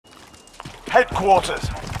Headquarters.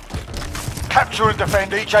 Capture and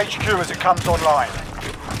defend each HQ as it comes online.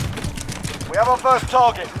 We have our first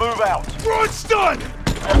target. Move out. Broad stun! 6.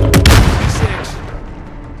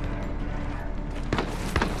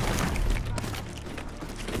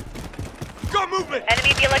 Got movement! Enemy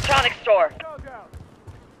at the electronics store.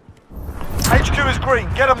 HQ is green.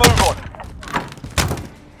 Get a move on.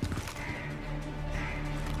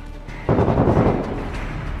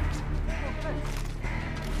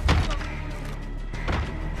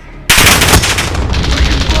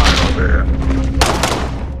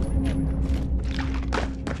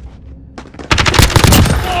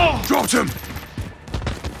 Dropped him!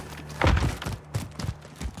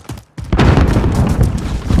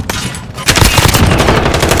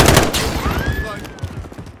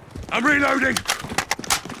 I'm reloading!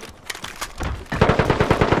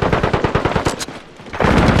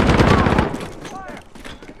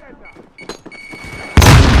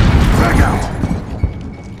 Frag out!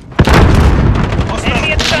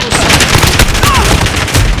 Enemy at the gun.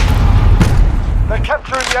 They're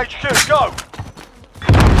capturing the HQ. Go!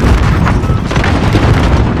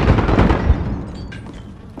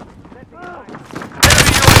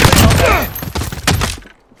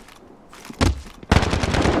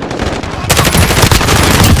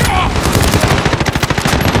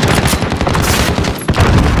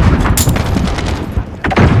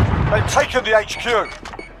 Taken the HQ.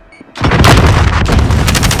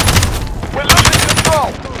 We're losing control.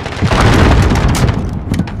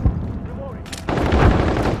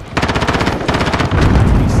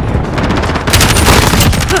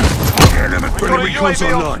 We've got a UAV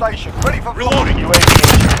on station, ready for Reloading. UAV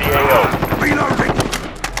into the AO. Reloading!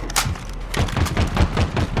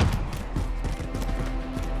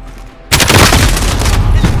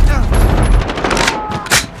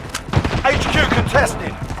 HQ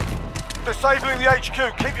contested. Disabling the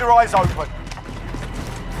HQ. Keep your eyes open.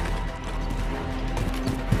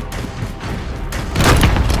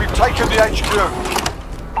 We've taken the HQ.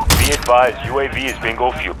 Be advised, UAV is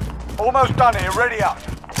bingo fuel. Almost done here. Ready up.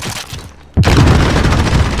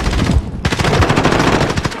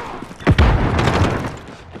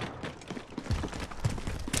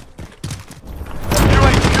 New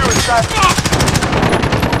HQ established.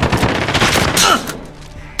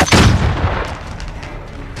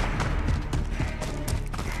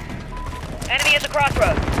 Enemy at the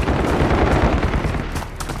crossroads.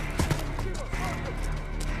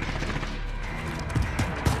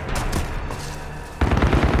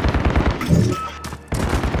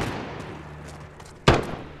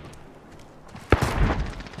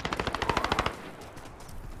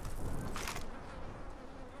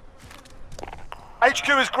 HQ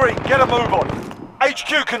is green. Get a move on.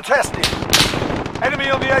 HQ contested. Enemy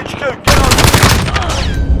on the HQ. Get on.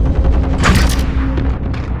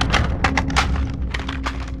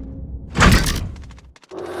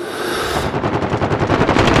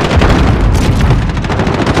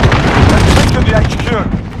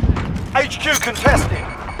 HQ contested.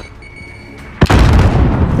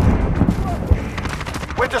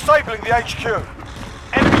 We're disabling the HQ.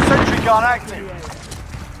 Enemy sentry gun active.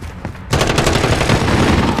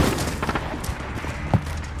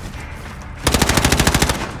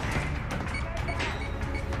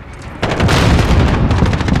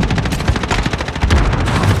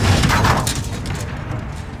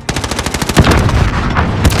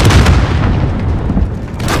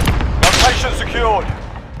 Location secured.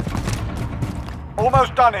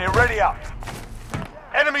 Almost done here, ready up.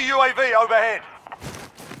 Enemy UAV overhead.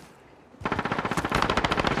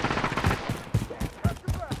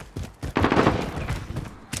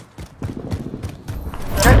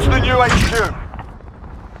 Get to the new HQ.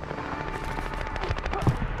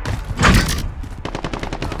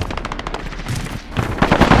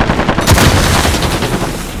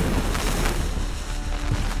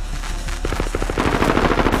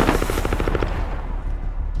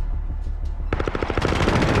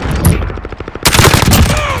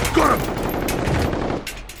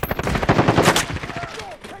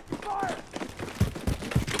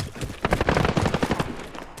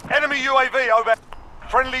 Enemy UAV over.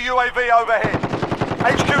 Friendly UAV overhead.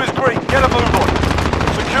 HQ is green. Get a move on.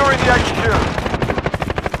 Securing the HQ.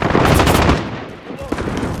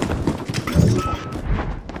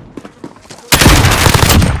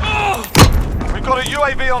 We've got a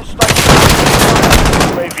UAV on station.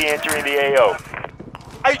 UAV entering the AO.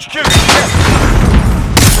 HQ contested.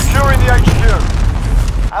 Securing the HQ.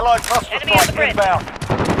 Allied cluster Enemy on the strike bridge. inbound.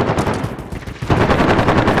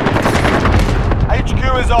 HQ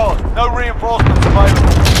is on. No reinforcements available.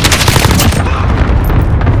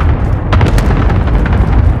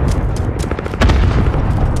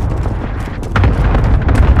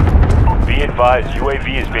 advised,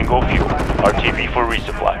 UAV is bingo fuel. RTB for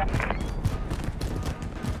resupply.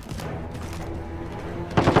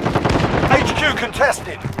 HQ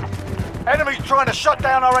contested. Enemies trying to shut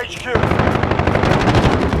down our HQ.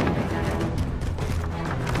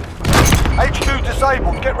 HQ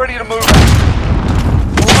disabled. Get ready to move out.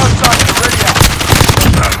 Almost done. You're ready out.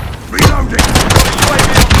 Reloading!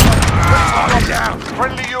 UAV Down!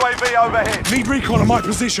 Friendly UAV overhead. Need recon on my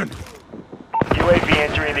position. UAV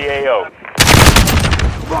entering the AO.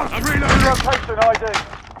 I'm reloading! Location ID.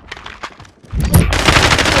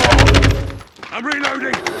 I'm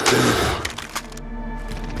reloading!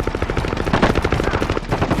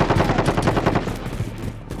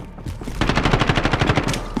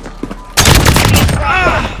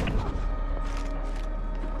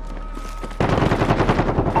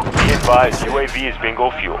 Be advised, UAV is bingo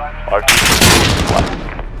fuel. RTB for resupply.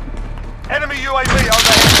 Enemy UAV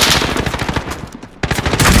overhead.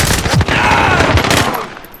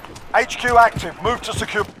 HQ active. Move to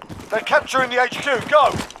secure. They're capturing the HQ.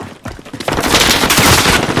 Go!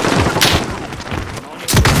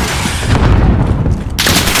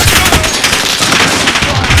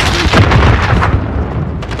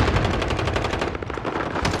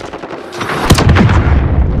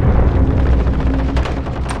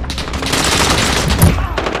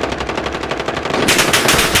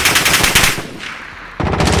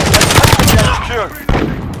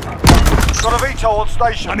 Got a VTOL on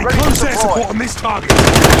station. I need ready to close air deploy. support on this target.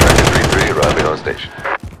 3-3 arriving on station.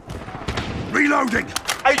 Reloading!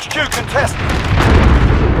 HQ contested.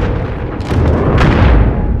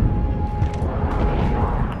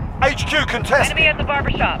 HQ contested. Enemy at the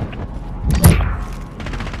barbershop.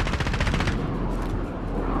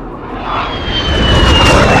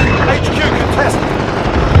 HQ contested.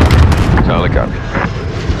 Solid copy.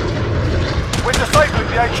 We're disabling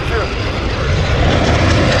the HQ.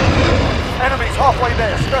 Enemies halfway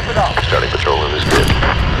there. Step it up. Starting patrol in this grid.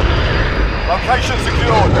 Location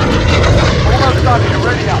secured. Almost done here.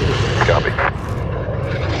 Ready up. Copy.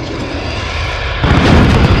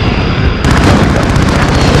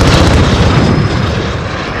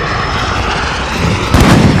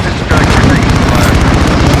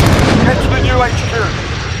 Get to the new HQ.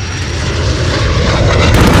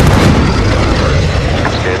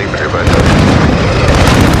 Standing by by touch.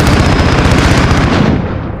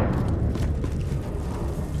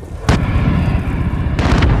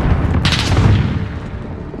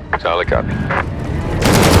 Solid copy.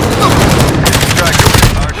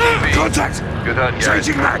 Contact! Good hunt, guys.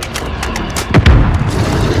 Changing mag!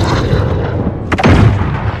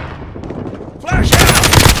 Flash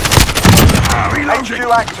out! Reloading!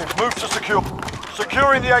 HQ active. Move to secure.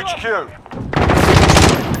 Securing the HQ.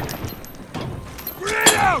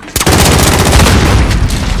 Grenade out!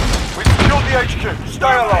 We secured the HQ.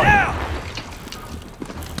 Stay alive.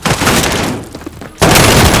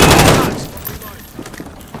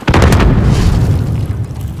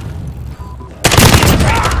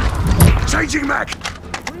 Changing mag!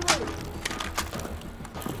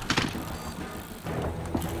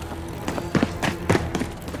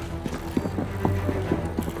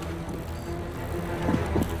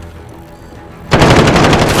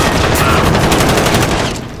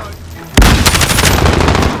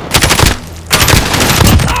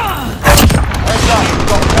 Heads up. We've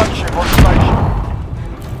got a gunship on station.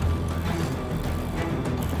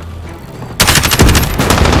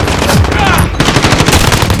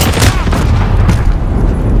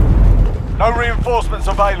 No reinforcements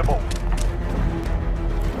available.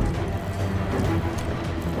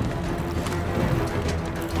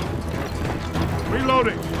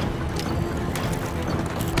 Reloading!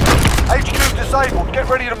 HQ disabled. Get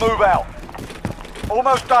ready to move out.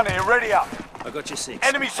 Almost done here. Ready up. I got your 6.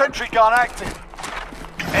 Enemy sentry gun active.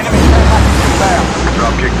 Enemy inbound.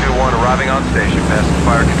 Dropkick 2-1 arriving on station. Passing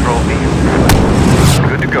fire control beam.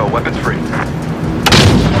 Good to go. Weapons free.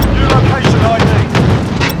 New location ID.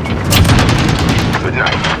 Good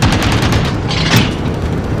night.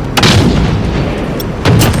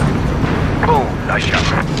 Boom. Nice shot.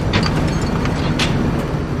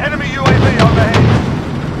 Enemy UAV overhead.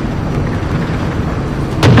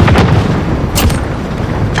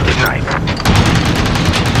 Good night.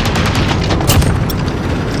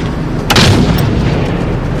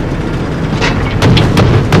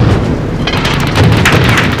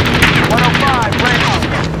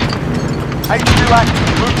 HQ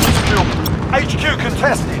active. Move to secure. HQ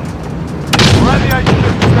contested. We're at the HQ.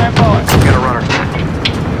 Stand by. Get a runner.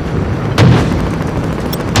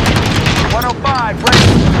 105, ready.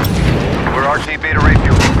 We're RTB to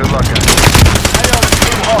refuel. Good luck, guys. AO is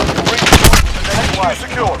too hot. We'll reach HQ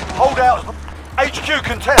secured. Hold out. HQ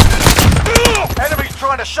contested. Enemies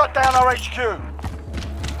trying to shut down our HQ.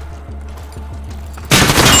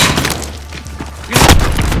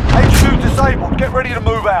 HQ disabled. Get ready to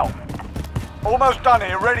move out. Almost done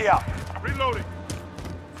here. Ready up. Reloading.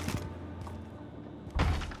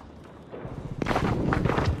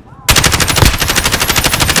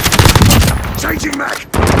 Changing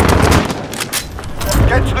mag.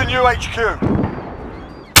 Get to the new HQ.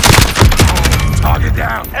 Target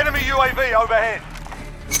down. Enemy UAV overhead.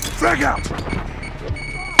 Frag out.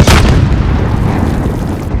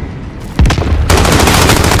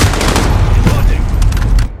 Reloading.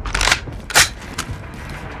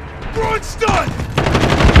 Broad stun.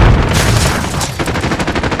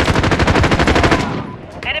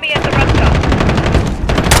 Enemy at the rest stop.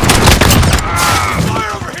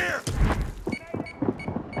 Fire over here.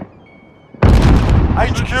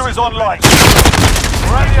 HQ is online.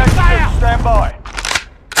 We're at the HQ. Stand by.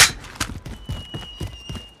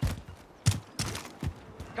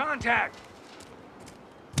 Contact.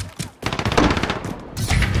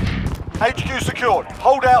 HQ secured.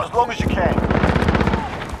 Hold out as long as you can.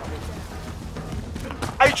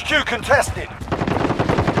 HQ contested.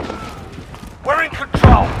 We're in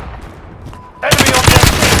control. Enemy on the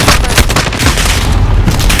HQ.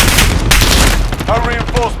 No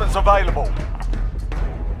reinforcements available.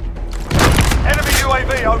 Enemy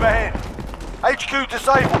UAV overhead. HQ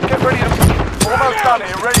disabled. Get ready to... Almost done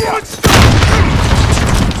here. Ready up.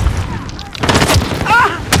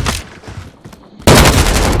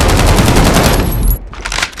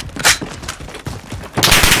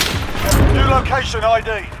 New location ID.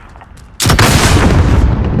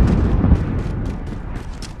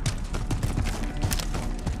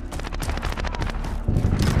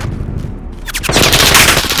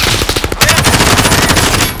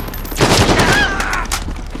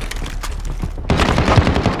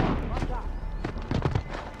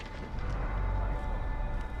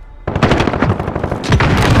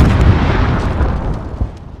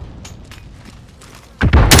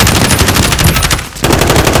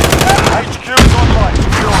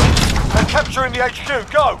 Capturing the HQ,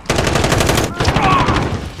 go!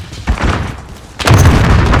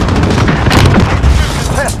 HQ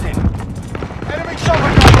contested. Enemy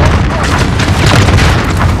chopper gun.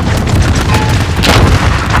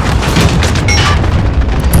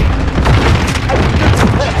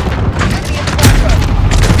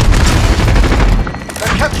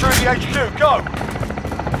 They're capturing the HQ, go!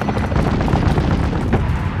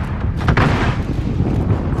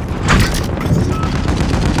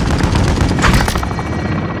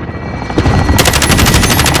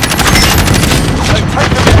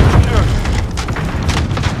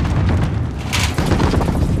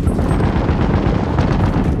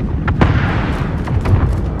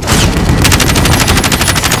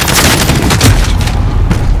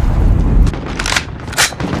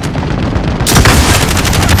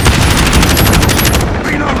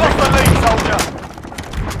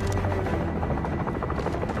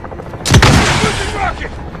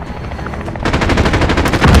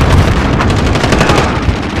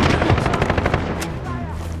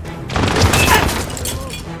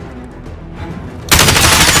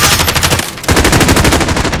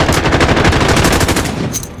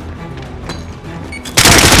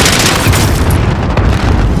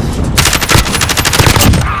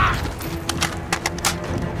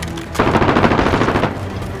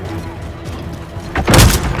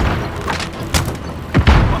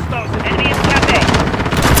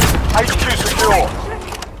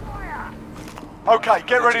 Okay,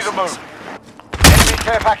 get ready to move. Enemy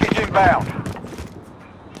care package inbound.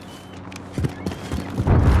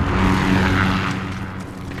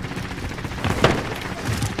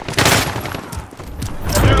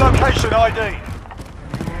 New location ID.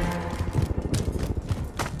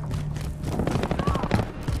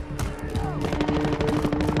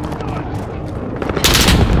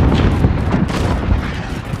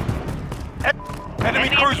 Enemy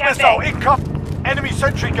cruise missile incoming. Enemy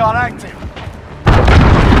sentry gun active.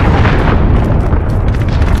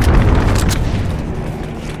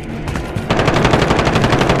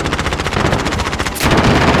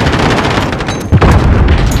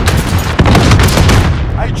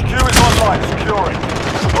 Securing.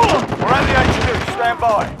 We're at the HQ, stand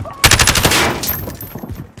by.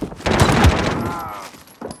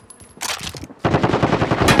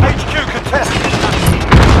 HQ contested.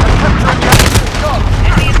 Capturing the HQ, go.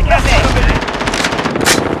 Enemy at the cafe.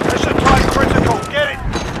 Mission time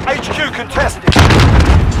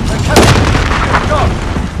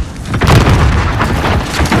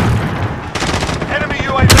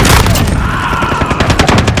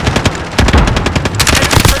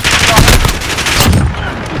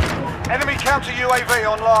UAV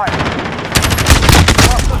online.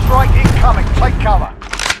 Cluster strike incoming. Take cover.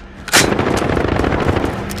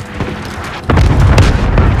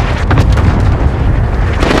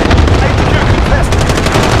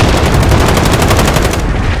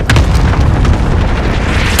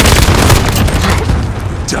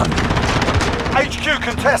 HQ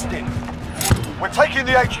contested. We're taking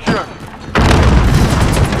the HQ.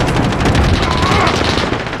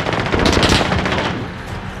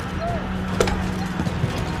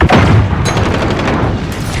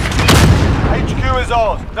 HQ is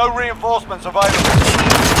ours. No reinforcements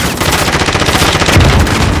available.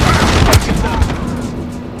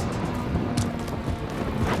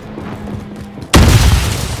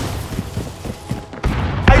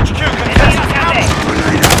 HQ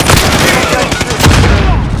contested.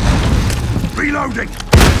 Reloading!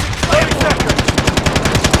 30 seconds.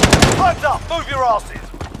 Time's up. Move your asses.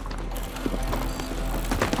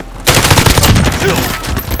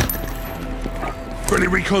 Friendly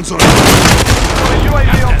recon's on.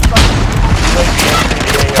 UAV on station.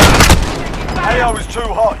 AO is too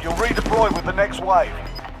hot. You'll redeploy with the next wave.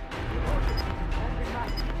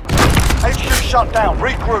 HQ shut down.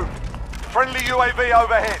 Regroup. Friendly UAV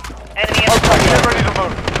overhead. Enemy at the Okay, front get door. ready to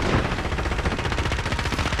move.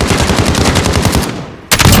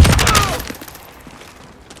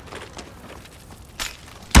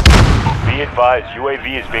 Be advised,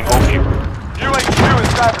 UAV is bingo fuel. UHQ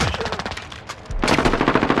established.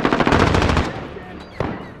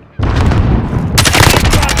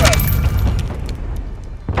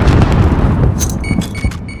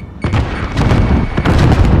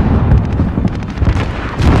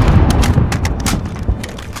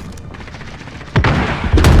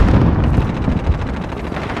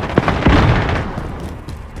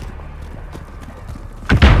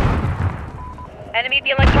 Enemy at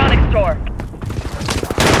the electronics store.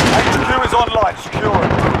 HQ is online. Secure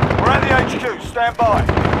it. We're at the HQ. Stand by.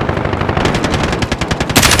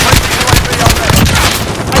 UAV up there.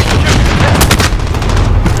 HQ contested.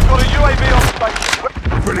 We've got a UAV on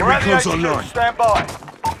station. Friendly We're at the recon's HQ. online. Stand by.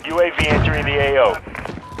 UAV entering the AO.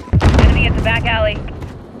 Enemy at the back alley.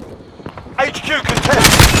 HQ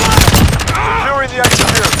contested. Securing the HQ.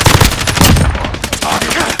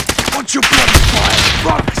 Watch your bloody fire!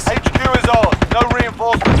 Fucks! HQ is ours. No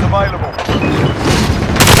reinforcements available.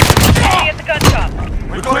 Enemy at the gun shop.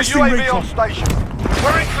 We've got a Requesting UAV recon. on station.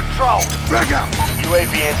 We're in control. Frag out!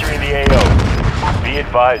 UAV entering the AO. Be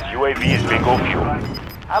advised, UAV is bingo fuel.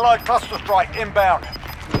 Allied cluster strike inbound.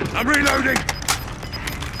 I'm reloading!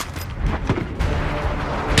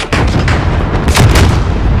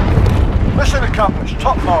 Mission accomplished.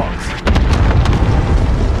 Top marks.